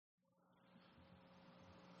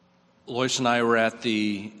Lois and I were at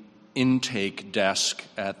the intake desk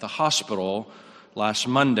at the hospital last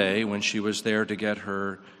Monday when she was there to get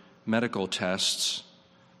her medical tests.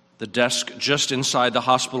 The desk just inside the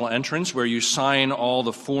hospital entrance where you sign all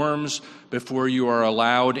the forms before you are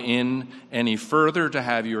allowed in any further to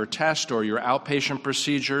have your test or your outpatient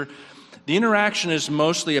procedure. The interaction is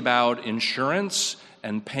mostly about insurance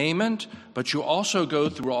and payment, but you also go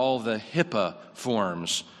through all the HIPAA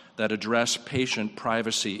forms that address patient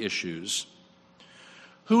privacy issues.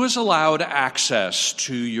 Who is allowed access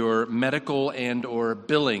to your medical and or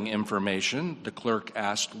billing information? The clerk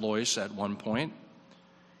asked Lois at one point.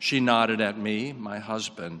 She nodded at me, my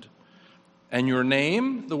husband. And your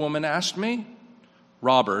name, the woman asked me.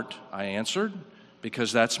 Robert, I answered,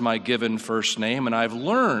 because that's my given first name, and I've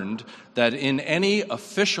learned that in any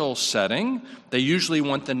official setting, they usually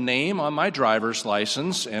want the name on my driver's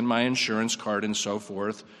license and my insurance card and so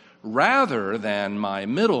forth, rather than my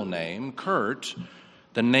middle name, Kurt,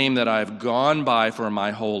 the name that I've gone by for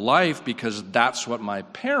my whole life because that's what my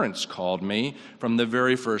parents called me from the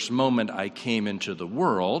very first moment I came into the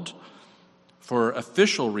world. For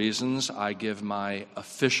official reasons, I give my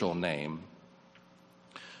official name.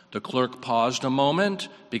 The clerk paused a moment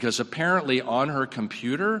because apparently on her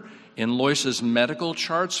computer, in Lois's medical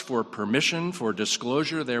charts for permission for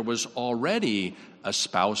disclosure, there was already a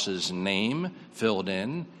spouse's name filled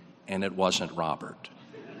in, and it wasn't Robert.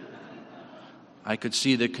 I could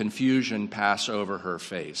see the confusion pass over her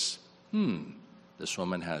face. This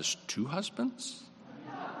woman has two husbands?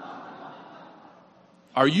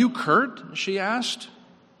 Are you Kurt? She asked.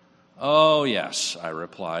 Oh, yes, I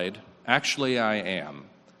replied. Actually, I am.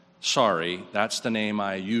 Sorry, that's the name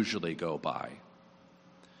I usually go by.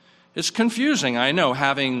 It's confusing, I know,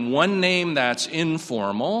 having one name that's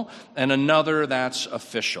informal and another that's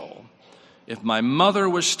official. If my mother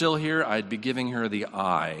was still here, I'd be giving her the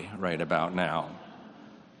eye right about now.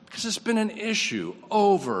 Because it's been an issue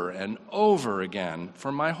over and over again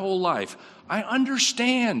for my whole life. I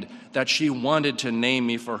understand that she wanted to name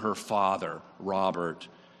me for her father, Robert.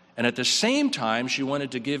 And at the same time, she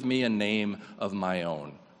wanted to give me a name of my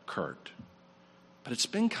own, Kurt. But it's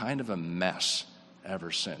been kind of a mess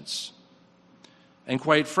ever since. And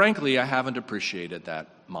quite frankly, I haven't appreciated that,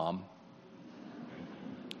 Mom.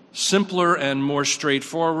 Simpler and more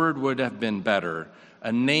straightforward would have been better.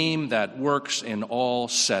 A name that works in all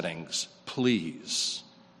settings, please.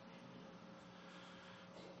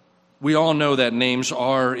 We all know that names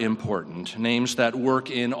are important, names that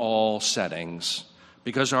work in all settings,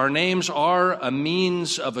 because our names are a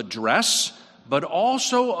means of address, but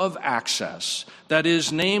also of access. That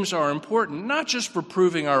is, names are important not just for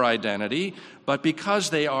proving our identity, but because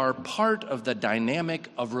they are part of the dynamic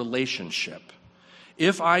of relationship.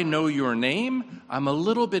 If I know your name, I'm a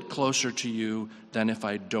little bit closer to you than if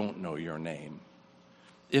I don't know your name.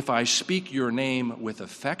 If I speak your name with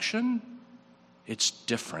affection, it's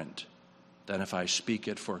different than if I speak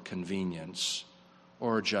it for convenience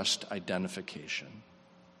or just identification.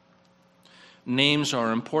 Names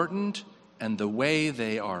are important, and the way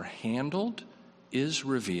they are handled is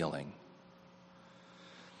revealing.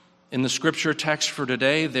 In the scripture text for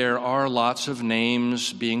today, there are lots of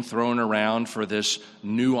names being thrown around for this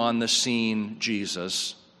new on the scene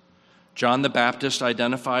Jesus. John the Baptist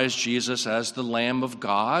identifies Jesus as the Lamb of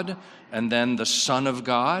God and then the Son of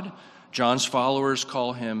God. John's followers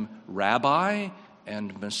call him Rabbi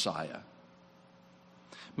and Messiah.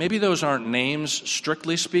 Maybe those aren't names,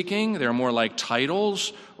 strictly speaking. They're more like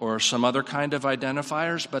titles or some other kind of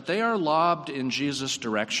identifiers, but they are lobbed in Jesus'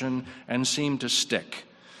 direction and seem to stick.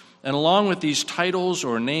 And along with these titles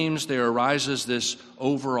or names, there arises this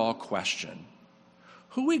overall question.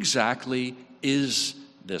 Who exactly is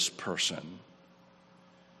this person?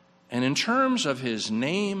 And in terms of his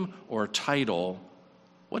name or title,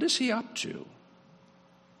 what is he up to?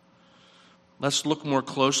 Let's look more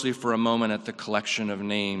closely for a moment at the collection of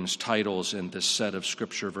names, titles in this set of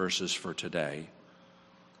scripture verses for today.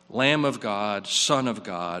 Lamb of God, Son of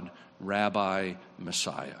God, Rabbi,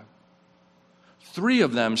 Messiah. Three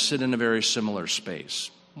of them sit in a very similar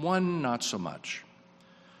space. One, not so much.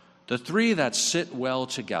 The three that sit well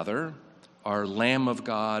together are Lamb of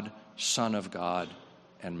God, Son of God,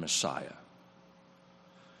 and Messiah.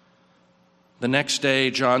 The next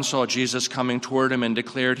day, John saw Jesus coming toward him and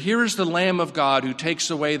declared, "Here is the Lamb of God who takes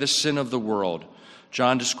away the sin of the world."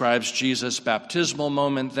 John describes Jesus' baptismal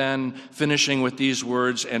moment then, finishing with these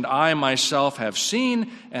words, "And I myself have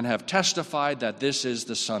seen and have testified that this is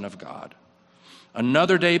the Son of God."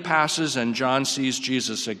 Another day passes, and John sees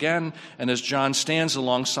Jesus again, and as John stands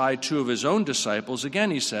alongside two of his own disciples,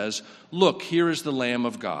 again he says, "Look, here is the Lamb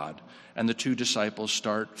of God." And the two disciples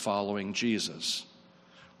start following Jesus.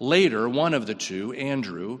 Later, one of the two,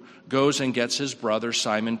 Andrew, goes and gets his brother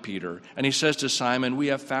Simon Peter, and he says to Simon, "We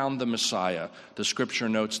have found the Messiah." The scripture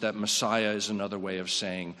notes that Messiah is another way of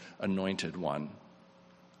saying anointed one.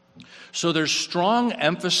 So there's strong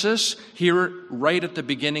emphasis here right at the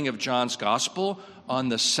beginning of John's gospel on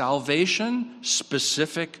the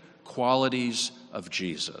salvation-specific qualities of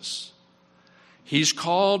Jesus. He's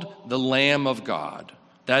called the Lamb of God.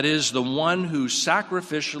 That is, the one who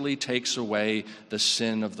sacrificially takes away the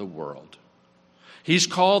sin of the world. He's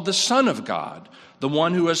called the Son of God, the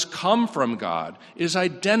one who has come from God, is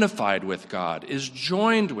identified with God, is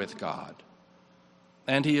joined with God.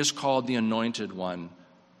 And he is called the Anointed One,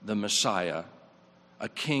 the Messiah, a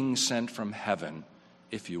king sent from heaven,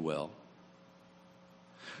 if you will.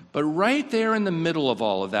 But right there in the middle of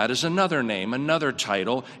all of that is another name, another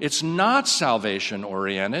title. It's not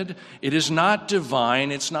salvation-oriented. It is not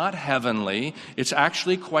divine. It's not heavenly. It's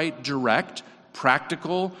actually quite direct,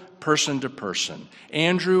 practical, person to person.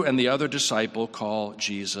 Andrew and the other disciple call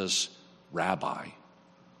Jesus Rabbi.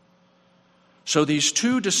 So these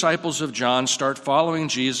two disciples of John start following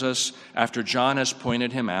Jesus after John has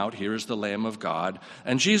pointed him out. Here is the Lamb of God.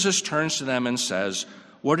 And Jesus turns to them and says,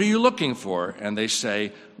 "What are you looking for?" And they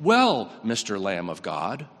say, "Well, Mr. Lamb of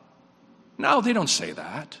God." No, they don't say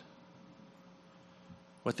that.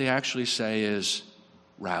 What they actually say is,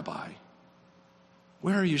 "Rabbi,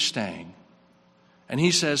 where are you staying?" And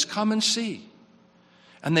he says, "Come and see."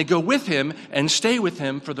 And they go with him and stay with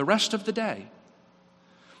him for the rest of the day.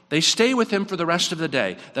 They stay with him for the rest of the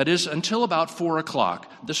day. That is, until about 4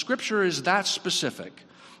 o'clock. The scripture is that specific.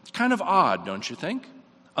 It's kind of odd, don't you think?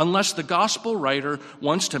 Unless the gospel writer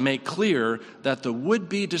wants to make clear that the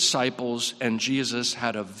would-be disciples and Jesus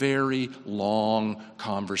had a very long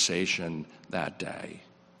conversation that day,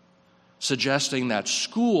 suggesting that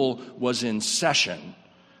school was in session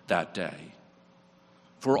that day.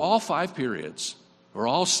 For all 5 periods, or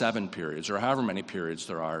all 7 periods, or however many periods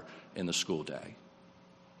there are in the school day.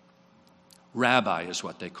 Rabbi is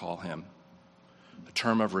what they call him. A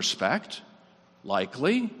term of respect,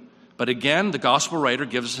 likely. But again, the gospel writer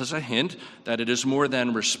gives us a hint that it is more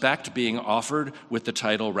than respect being offered with the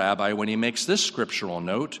title Rabbi when he makes this scriptural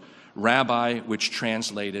note, Rabbi, which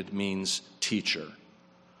translated means teacher.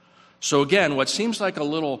 So again, what seems like a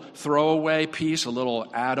little throwaway piece, a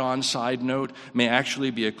little add-on side note, may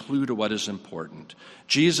actually be a clue to what is important.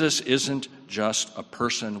 Jesus isn't just a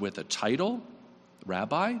person with a title,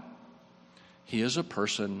 Rabbi. He is a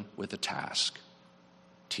person with a task,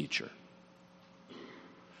 teacher.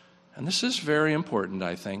 And this is very important,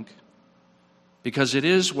 I think, because it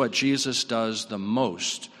is what Jesus does the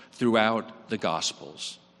most throughout the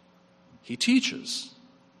Gospels. He teaches.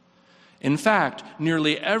 In fact,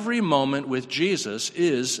 nearly every moment with Jesus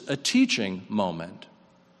is a teaching moment.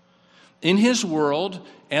 In his world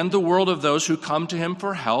and the world of those who come to him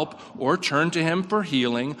for help or turn to him for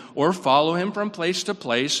healing or follow him from place to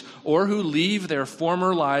place or who leave their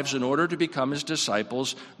former lives in order to become his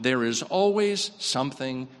disciples, there is always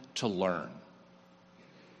something to learn.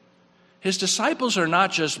 His disciples are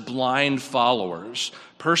not just blind followers,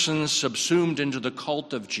 persons subsumed into the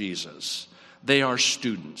cult of Jesus. They are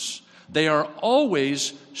students. They are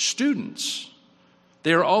always students.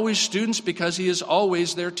 They are always students because he is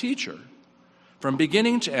always their teacher. From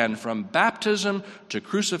beginning to end, from baptism to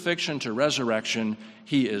crucifixion to resurrection,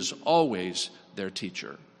 he is always their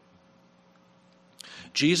teacher.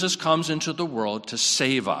 Jesus comes into the world to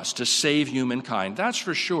save us, to save humankind, that's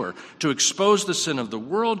for sure, to expose the sin of the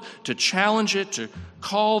world, to challenge it, to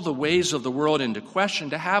call the ways of the world into question,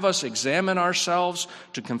 to have us examine ourselves,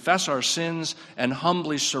 to confess our sins, and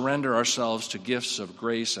humbly surrender ourselves to gifts of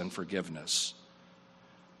grace and forgiveness.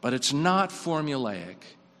 But it's not formulaic,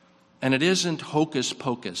 and it isn't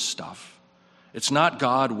hocus-pocus stuff. It's not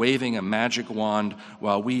God waving a magic wand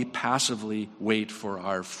while we passively wait for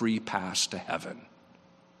our free pass to heaven.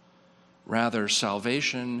 Rather,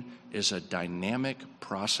 salvation is a dynamic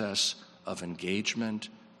process of engagement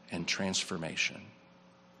and transformation.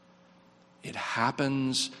 It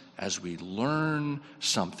happens as we learn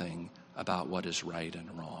something about what is right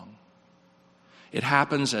and wrong. It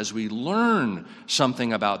happens as we learn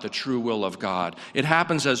something about the true will of God. It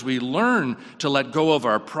happens as we learn to let go of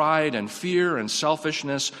our pride and fear and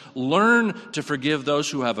selfishness, learn to forgive those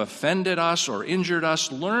who have offended us or injured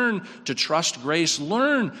us, learn to trust grace,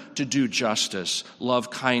 learn to do justice, love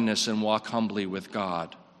kindness, and walk humbly with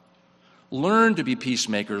God. Learn to be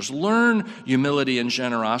peacemakers. Learn humility and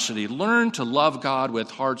generosity. Learn to love God with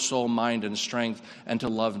heart, soul, mind, and strength, and to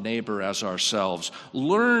love neighbor as ourselves.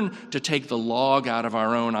 Learn to take the log out of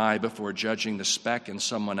our own eye before judging the speck in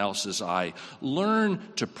someone else's eye. Learn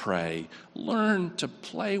to pray. Learn to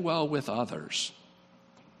play well with others.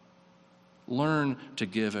 Learn to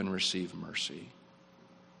give and receive mercy.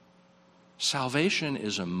 Salvation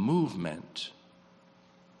is a movement.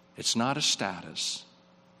 It's not a status.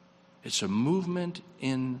 It's a movement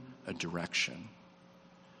in a direction.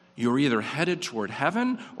 You're either headed toward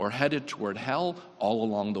heaven or headed toward hell all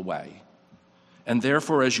along the way. And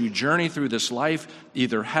therefore, as you journey through this life,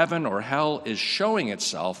 either heaven or hell is showing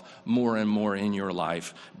itself more and more in your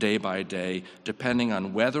life, day by day, depending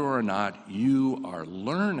on whether or not you are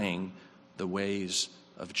learning the ways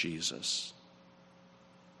of Jesus,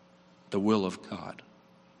 the will of God.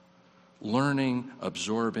 Learning,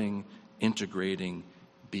 absorbing, integrating,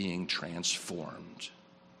 being transformed.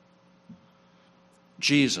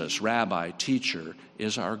 Jesus, rabbi, teacher,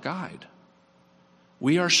 is our guide.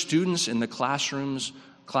 We are students in the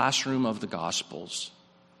classroom of the Gospels,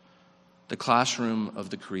 the classroom of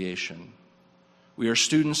the creation. We are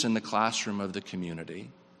students in the classroom of the community.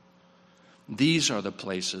 These are the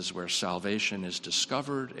places where salvation is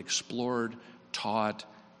discovered, explored, taught,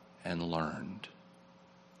 and learned.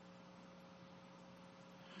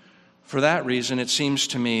 For that reason, it seems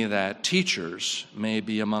to me that teachers may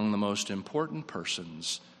be among the most important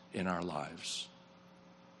persons in our lives.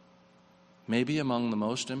 May be among the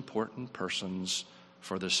most important persons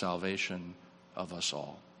for the salvation of us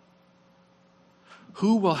all.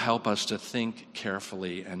 Who will help us to think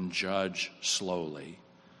carefully and judge slowly?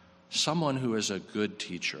 Someone who is a good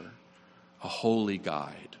teacher, a holy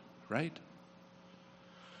guide, right?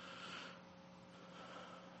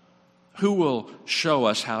 Who will show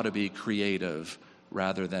us how to be creative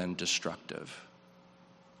rather than destructive?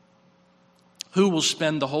 Who will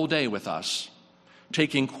spend the whole day with us,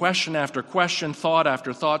 taking question after question, thought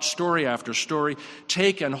after thought, story after story,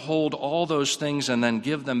 take and hold all those things and then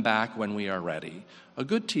give them back when we are ready? A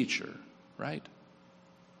good teacher, right?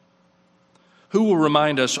 Who will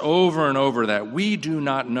remind us over and over that we do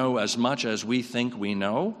not know as much as we think we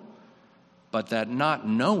know, but that not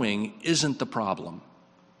knowing isn't the problem.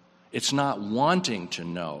 It's not wanting to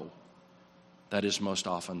know that is most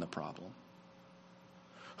often the problem.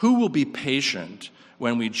 Who will be patient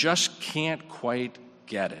when we just can't quite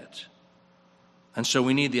get it? And so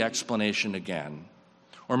we need the explanation again.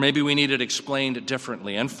 Or maybe we need it explained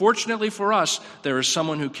differently. And fortunately for us, there is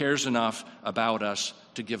someone who cares enough about us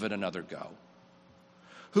to give it another go.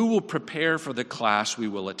 Who will prepare for the class we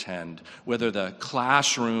will attend, whether the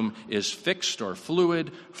classroom is fixed or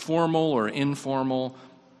fluid, formal or informal,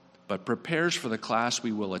 but prepares for the class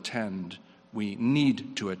we will attend, we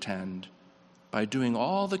need to attend, by doing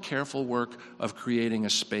all the careful work of creating a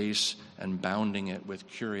space and bounding it with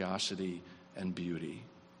curiosity and beauty.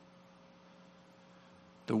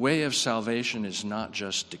 The way of salvation is not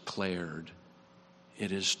just declared,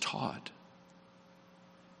 it is taught.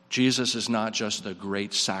 Jesus is not just the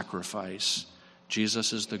great sacrifice.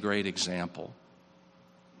 Jesus is the great example,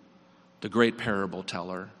 the great parable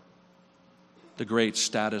teller, the great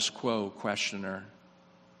status quo questioner,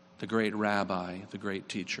 the great rabbi, the great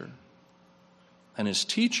teacher. And his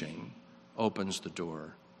teaching opens the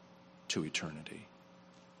door to eternity.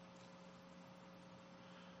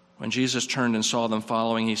 When Jesus turned and saw them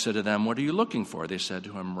following, he said to them, "What are you looking for?" They said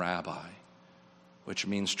to him, "Rabbi,"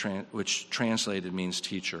 which translated means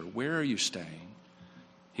teacher. "Where are you staying?"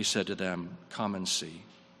 He said to them, "Come and see."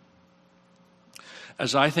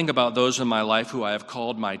 As I think about those in my life who I have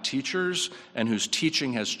called my teachers and whose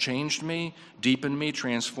teaching has changed me, deepened me,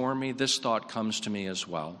 transformed me, this thought comes to me as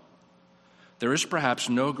well. There is perhaps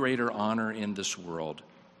no greater honor in this world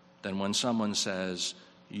than when someone says,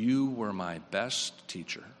 "You were my best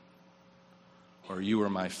teacher," or "You were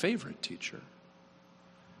my favorite teacher."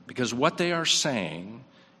 Because what they are saying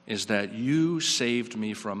is that you saved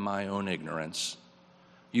me from my own ignorance.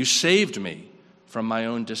 You saved me from my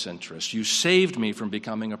own disinterest. You saved me from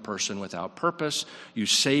becoming a person without purpose. You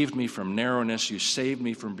saved me from narrowness. You saved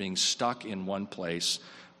me from being stuck in one place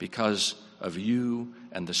because of you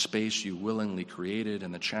and the space you willingly created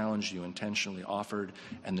and the challenge you intentionally offered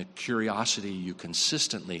and the curiosity you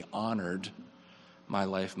consistently honored. My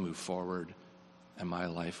life moved forward and my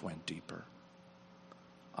life went deeper.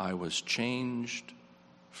 I was changed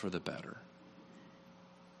for the better.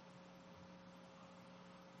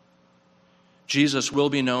 Jesus will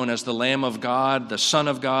be known as the Lamb of God, the Son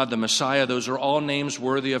of God, the Messiah. Those are all names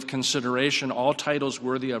worthy of consideration, all titles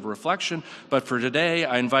worthy of reflection. But for today,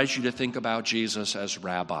 I invite you to think about Jesus as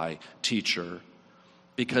Rabbi, teacher.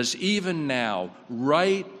 Because even now,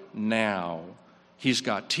 right now, he's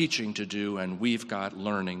got teaching to do and we've got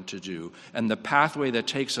learning to do. And the pathway that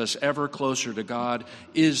takes us ever closer to God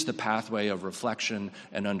is the pathway of reflection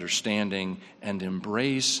and understanding and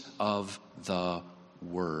embrace of the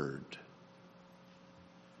Word.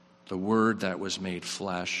 The Word that was made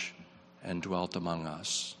flesh and dwelt among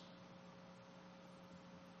us.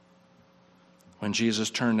 When Jesus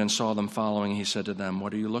turned and saw them following, he said to them,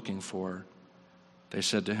 "What are you looking for?" They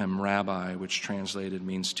said to him, "Rabbi," which translated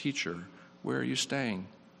means teacher, "where are you staying?"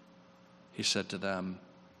 He said to them,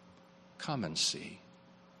 "Come and see."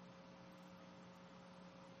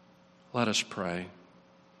 Let us pray.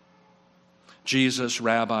 Jesus,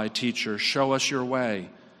 Rabbi, teacher, show us your way.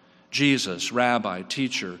 Jesus, Rabbi,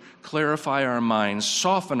 teacher, clarify our minds,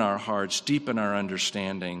 soften our hearts, deepen our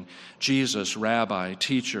understanding. Jesus, Rabbi,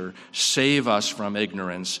 teacher, save us from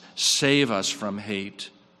ignorance, save us from hate.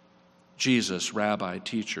 Jesus, Rabbi,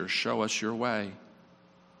 teacher, show us your way.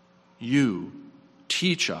 You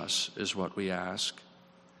teach us is what we ask,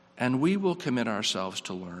 and we will commit ourselves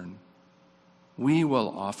to learn. We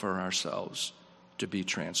will offer ourselves to be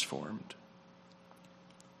transformed.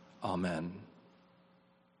 Amen.